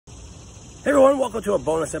Hey everyone, welcome to a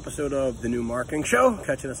bonus episode of The New Marketing Show.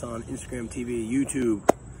 Catching us on Instagram, TV, YouTube,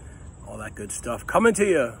 all that good stuff. Coming to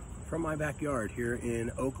you from my backyard here in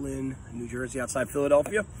Oakland, New Jersey, outside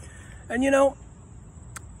Philadelphia. And you know,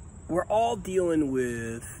 we're all dealing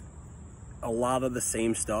with a lot of the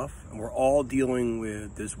same stuff. And we're all dealing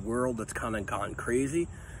with this world that's kind of gone crazy.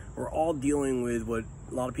 We're all dealing with what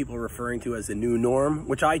a lot of people are referring to as the new norm,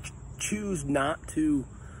 which I choose not to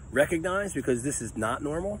recognize because this is not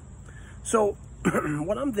normal. So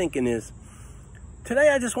what I'm thinking is, today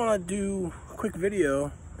I just want to do a quick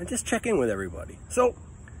video and just check in with everybody. So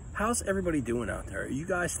how's everybody doing out there? Are you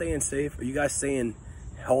guys staying safe? Are you guys staying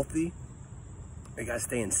healthy? Are you guys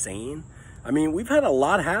staying sane? I mean, we've had a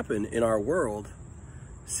lot happen in our world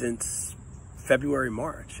since February,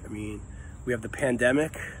 March. I mean, we have the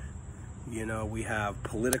pandemic, you know, we have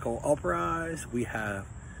political uprise, we have,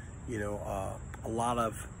 you know, a lot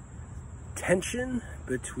of tension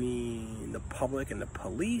between the public and the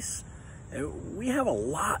police, and we have a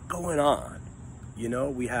lot going on. You know,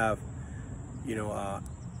 we have, you know,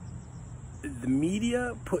 the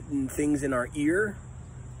media putting things in our ear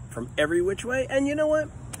from every which way. And you know what,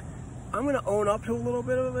 I'm going to own up to a little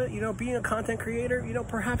bit of it. You know, being a content creator, you know,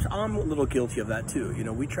 perhaps I'm a little guilty of that too. You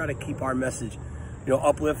know, we try to keep our message, you know,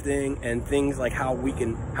 uplifting and things like how you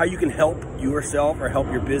can help yourself or help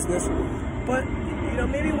your business. But you know,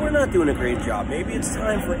 maybe we're not doing a great job. Maybe it's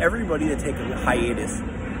time for everybody to take a hiatus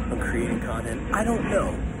on creating content. I don't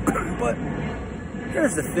know. But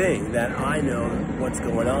here's the thing that I know what's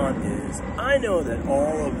going on is, I know that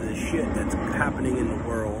all of the shit that's happening in the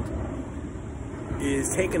world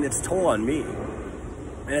is taking its toll on me.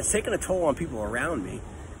 And it's taking a toll on people around me.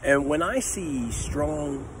 And when I see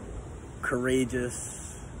strong,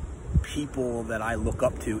 courageous people that I look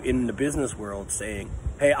up to in the business world saying,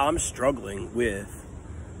 hey, I'm struggling with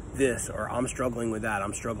this, or I'm struggling with that,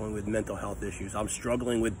 I'm struggling with mental health issues, I'm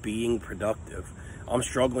struggling with being productive, I'm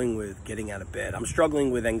struggling with getting out of bed, I'm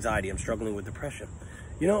struggling with anxiety, I'm struggling with depression.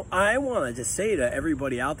 You know, I want to just say to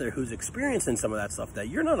everybody out there who's experiencing some of that stuff that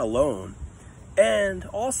you're not alone. And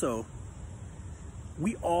also,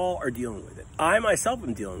 we all are dealing with it. I myself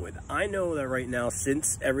am dealing with it. I know that right now,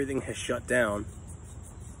 since everything has shut down,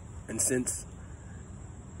 and since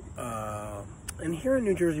and here in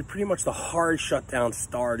New Jersey, pretty much the hard shutdown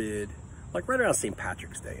started like right around St.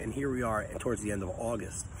 Patrick's Day. And here we are towards the end of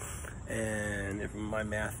August. And if my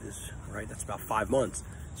math is right, that's about 5 months.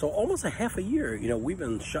 So almost a half a year, you know, we've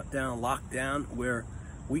been shut down, locked down, where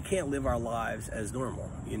we can't live our lives as normal.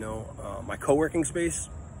 You know, my co-working space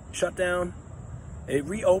shut down. It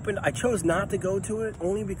reopened. I chose not to go to it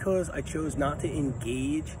only because I chose not to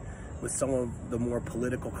engage with some of the more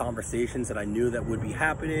political conversations that I knew that would be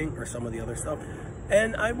happening, or some of the other stuff.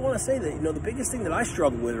 And I want to say that, you know, the biggest thing that I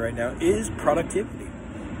struggle with right now is productivity.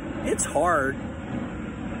 It's hard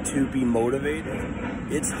to be motivated.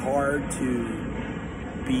 It's hard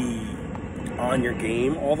to be on your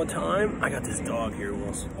game all the time. I got this dog here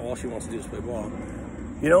who all she wants to do is play ball.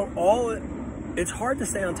 You know, it's hard to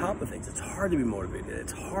stay on top of things. It's hard to be motivated.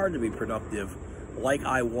 It's hard to be productive like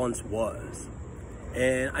I once was.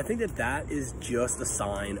 And I think that that is just a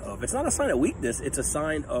sign of, it's not a sign of weakness, it's a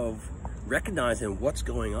sign of recognizing what's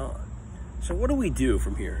going on. So what do we do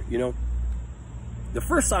from here? You know, the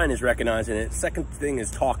first sign is recognizing it. Second thing is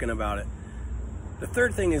talking about it. The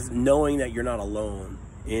third thing is knowing that you're not alone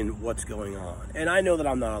in what's going on. And I know that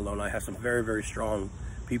I'm not alone. I have some very, very strong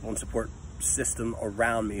people and support system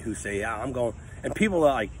around me who say, yeah, I'm going, and people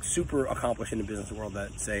that like super accomplished in the business world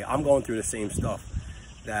that say, I'm going through the same stuff.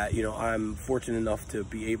 That, you know, I'm fortunate enough to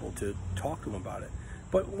be able to talk to them about it.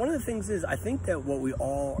 But one of the things is, I think that what we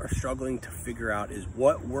all are struggling to figure out is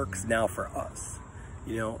what works now for us.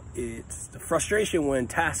 You know, it's the frustration when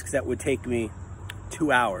tasks that would take me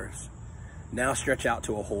 2 hours now stretch out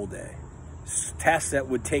to a whole day. Tasks that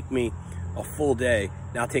would take me a full day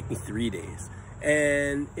now take me 3 days.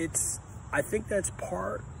 And I think that's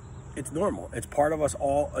it's normal. It's part of us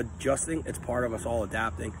all adjusting. It's part of us all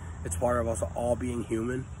adapting. It's part of us all being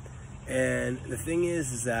human. And the thing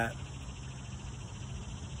is that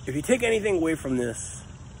if you take anything away from this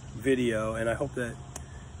video, and I hope that,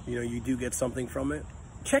 you know, you do get something from it,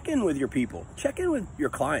 check in with your people. Check in with your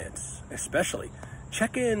clients, especially.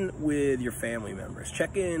 Check in with your family members.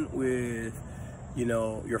 Check in with, you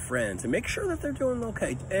know, your friends, and make sure that they're doing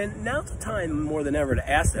okay. And now's the time more than ever to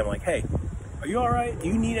ask them, like, hey, are you all right? Do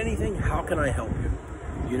you need anything? How can I help you?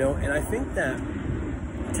 You know, and I think that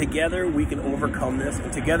together we can overcome this,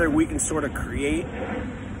 and together we can sort of create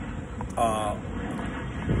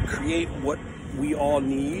what we all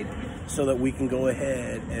need so that we can go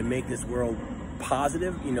ahead and make this world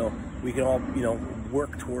positive. You know, we can all, you know,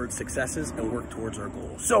 work towards successes and work towards our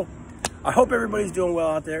goals. So I hope everybody's doing well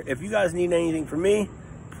out there. If you guys need anything from me,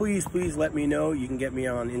 please let me know. You can get me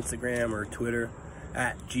on Instagram or Twitter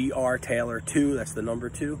at grtaylor2. That's the number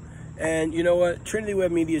 2. And you know what? Trinity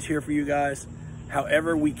Web Media is here for you guys,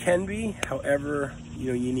 however we can be, however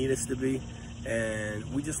you need us to be.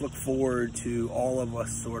 And we just look forward to all of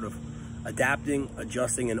us sort of adapting,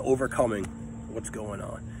 adjusting, and overcoming what's going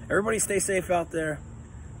on. Everybody stay safe out there.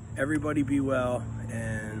 Everybody be well,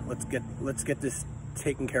 and let's get this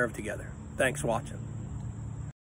taken care of together. Thanks for watching.